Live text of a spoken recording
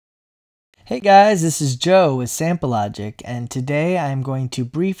Hey guys, this is Joe with Sample Logic, and today I am going to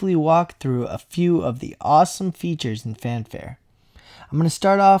briefly walk through a few of the awesome features in FANFARE. I'm going to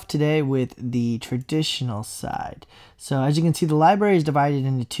start off today with the traditional side. So as you can see, the library is divided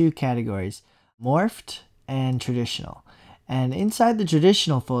into two categories, morphed and traditional. And inside the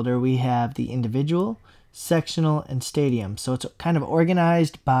traditional folder, we have the individual, sectional, and stadium. So it's kind of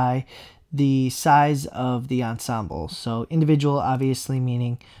organized by the size of the ensemble. So individual obviously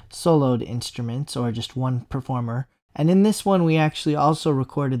meaning soloed instruments or just one performer. And in this one, we actually also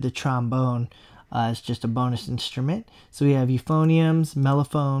recorded the trombone as just a bonus instrument. So we have euphoniums,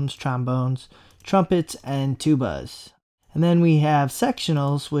 mellophones, trombones, trumpets, and tubas. And then we have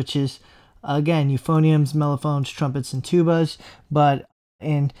sectionals, which is again euphoniums, mellophones, trumpets, and tubas, but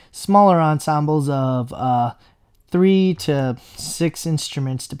in smaller ensembles of 3 to 6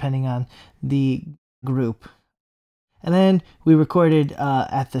 instruments depending on the group. And then we recorded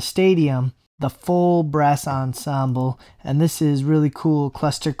at the stadium the full brass ensemble, and this is really cool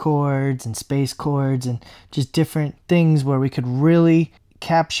cluster chords and space chords and just different things where we could really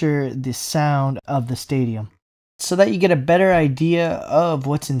capture the sound of the stadium. So that you get a better idea of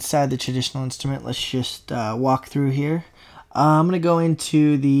what's inside the traditional instrument, let's just walk through here. I'm going to go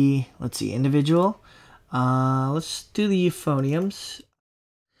into the, individual. Let's do the euphoniums.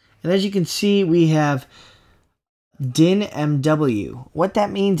 And as you can see, we have DIN MW. What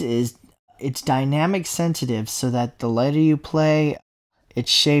that means is it's dynamic sensitive, so that the lighter you play, it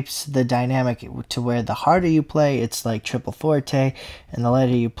shapes the dynamic to where the harder you play, it's like triple forte, and the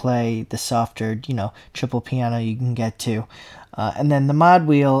lighter you play, the softer, triple piano you can get to. And then the mod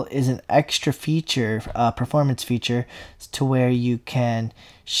wheel is an extra feature, performance feature, to where you can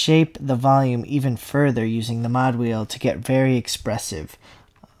shape the volume even further using the mod wheel to get very expressive.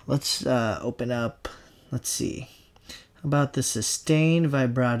 Let's open up, let's see, how about the sustain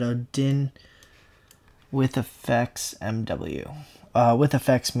vibrato DIN with effects MW. With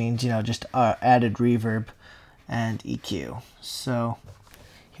effects means, just added reverb and EQ. So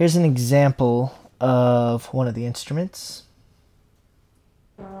here's an example of one of the instruments.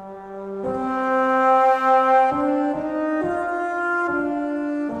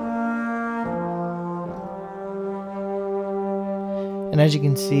 And as you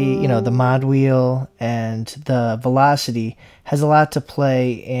can see, the mod wheel and the velocity has a lot to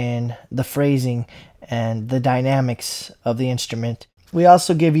play in the phrasing and the dynamics of the instrument. We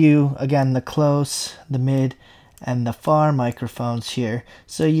also give you, again, the close, the mid, and the far microphones here,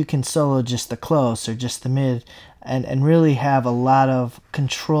 so you can solo just the close or just the mid and really have a lot of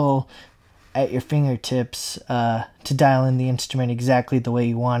control at your fingertips to dial in the instrument exactly the way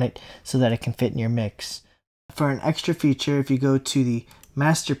you want it so that it can fit in your mix. For an extra feature, if you go to the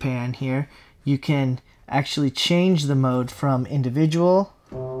master pan here, you can actually change the mode from individual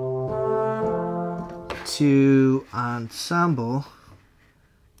to ensemble,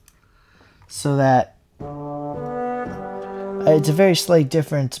 so that it's a very slight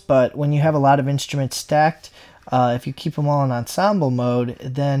difference, but when you have a lot of instruments stacked, if you keep them all in ensemble mode,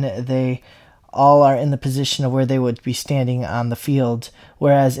 then they all are in the position of where they would be standing on the field,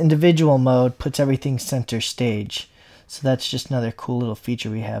 whereas individual mode puts everything center stage. So that's just another cool little feature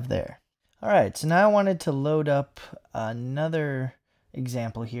we have there. Alright, so now I wanted to load up another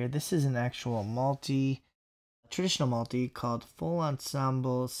example here. This is an actual traditional multi called Full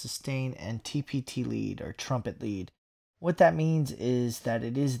Ensemble Sustain and TPT Lead, or Trumpet Lead. What that means is that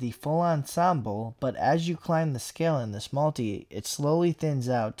it is the full ensemble, but as you climb the scale in this multi, it slowly thins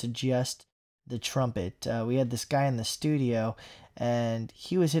out to just the trumpet. We had this guy in the studio, and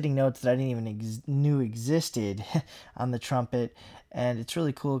he was hitting notes that I didn't even knew existed on the trumpet, and it's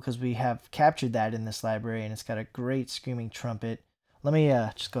really cool because we have captured that in this library, and it's got a great screaming trumpet. Let me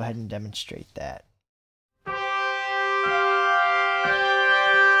just go ahead and demonstrate that.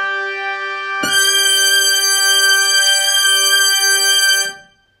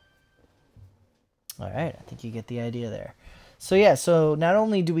 Alright, I think you get the idea there. So yeah, so not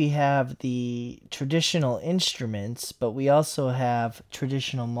only do we have the traditional instruments, but we also have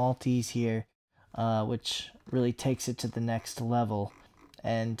traditional multis here, which really takes it to the next level.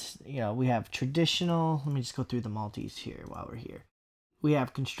 And, we have traditional, let me just go through the multis here while we're here. We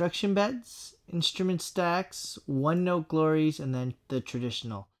have construction beds, instrument stacks, one-note glories, and then the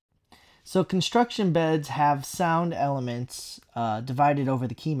traditional. So construction beds have sound elements divided over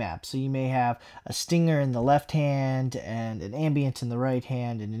the key map. So you may have a stinger in the left hand and an ambient in the right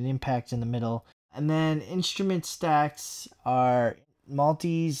hand and an impact in the middle. And then instrument stacks are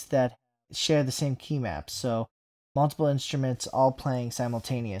multis that share the same key map. So multiple instruments all playing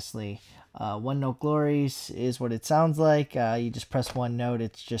simultaneously. One Note Glories is what it sounds like. You just press one note,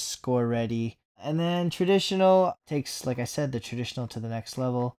 it's just score ready. And then traditional takes, like I said, the traditional to the next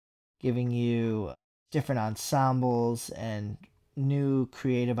level, giving you different ensembles and new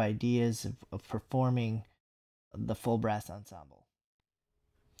creative ideas of performing the full brass ensemble.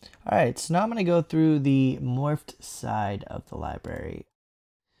 Alright, so now I'm going to go through the morphed side of the library.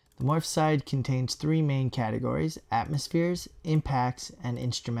 The morph side contains three main categories: atmospheres, impacts, and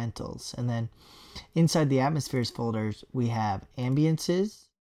instrumentals. And then inside the atmospheres folders, we have ambiences,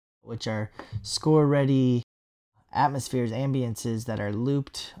 which are score-ready atmospheres, ambiences that are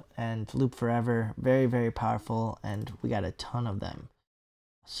looped and loop forever. Very, very powerful, and we got a ton of them.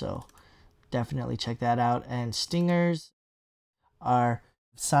 So definitely check that out. And stingers are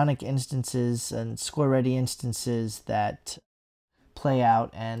sonic instances and score-ready instances that play out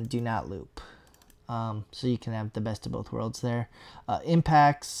and do not loop. So you can have the best of both worlds there.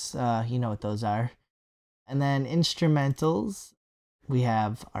 Impacts, you know what those are. And then instrumentals, we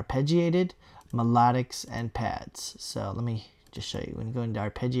have arpeggiated, melodics, and pads. So let me just show you. When you go into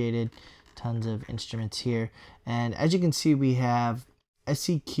arpeggiated, tons of instruments here. And as you can see, we have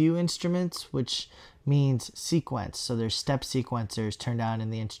SEQ instruments, which means sequence. So there's step sequencers turned on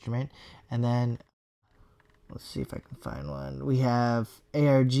in the instrument. And then let's see if I can find one. We have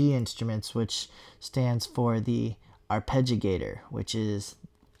ARG instruments, which stands for the arpeggiator, which is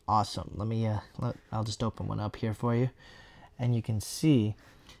awesome. I'll just open one up here for you, and you can see.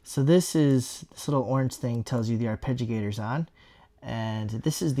 So this little orange thing tells you the arpeggiator's on, and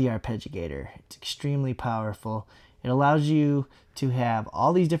this is the arpeggiator. It's extremely powerful. It allows you to have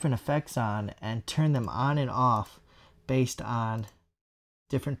all these different effects on and turn them on and off based on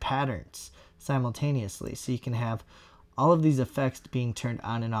different patterns simultaneously. So you can have all of these effects being turned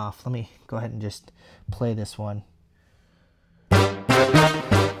on and off. Let me go ahead and just play this one.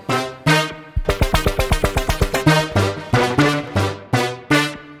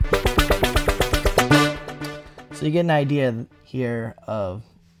 So you get an idea here of,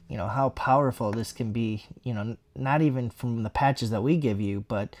 you know, how powerful this can be, you know, not even from the patches that we give you,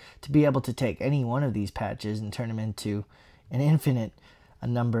 but to be able to take any one of these patches and turn them into an infinite a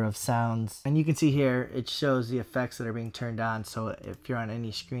number of sounds. And you can see here it shows the effects that are being turned on. So if you're on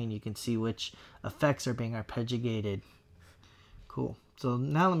any screen, you can see which effects are being arpeggiated. Cool. So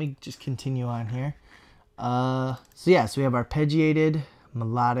now let me just continue on here. So we have arpeggiated,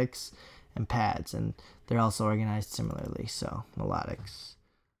 melodics, and pads, and they're also organized similarly. So melodics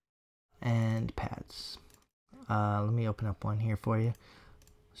and pads. Let me open up one here for you.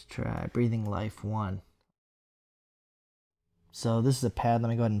 Let's try Breathing Life 1. So this is a pad. Let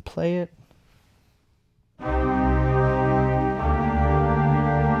me go ahead and play it.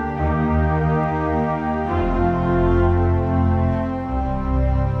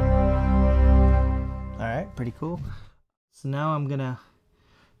 Alright, pretty cool. So now I'm gonna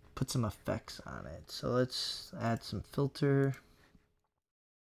put some effects on it. So let's add some filter.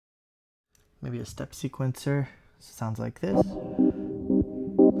 Maybe a step sequencer. Sounds like this. Let's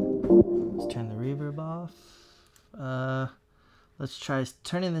turn the reverb off. Let's try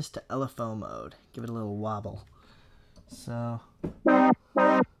turning this to LFO mode. Give it a little wobble. So right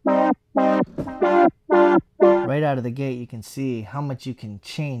out of the gate, you can see how much you can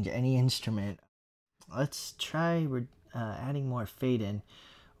change any instrument. Let's try adding more fade in,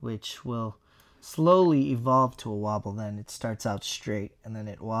 which will slowly evolve to a wobble. Then it starts out straight and then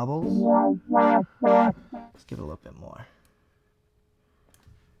it wobbles. Let's give it a little bit more.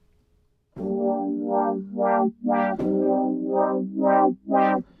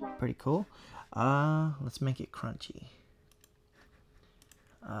 Pretty cool. Let's make it crunchy.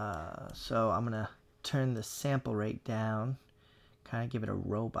 So I'm gonna turn the sample rate down, kind of give it a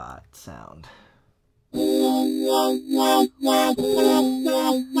robot sound.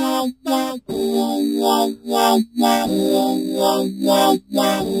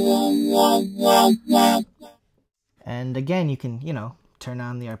 And again, you can, you know, turn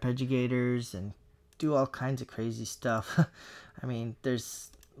on the arpeggiators and do all kinds of crazy stuff. I mean, there's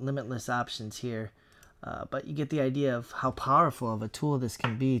limitless options here, but you get the idea of how powerful of a tool this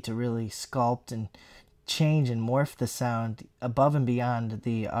can be to really sculpt and change and morph the sound above and beyond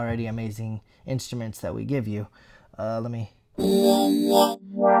the already amazing instruments that we give you. Let me... So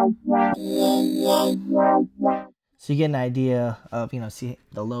you get an idea of, you know, see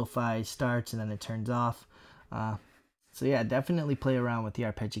the lo-fi starts and then it turns off. So yeah, definitely play around with the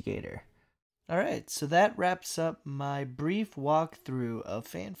arpeggiator. Alright, so that wraps up my brief walkthrough of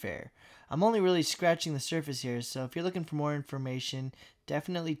FANFARE. I'm only really scratching the surface here, so if you're looking for more information,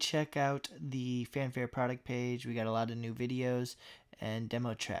 definitely check out the FANFARE product page. We got a lot of new videos and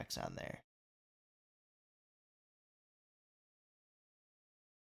demo tracks on there.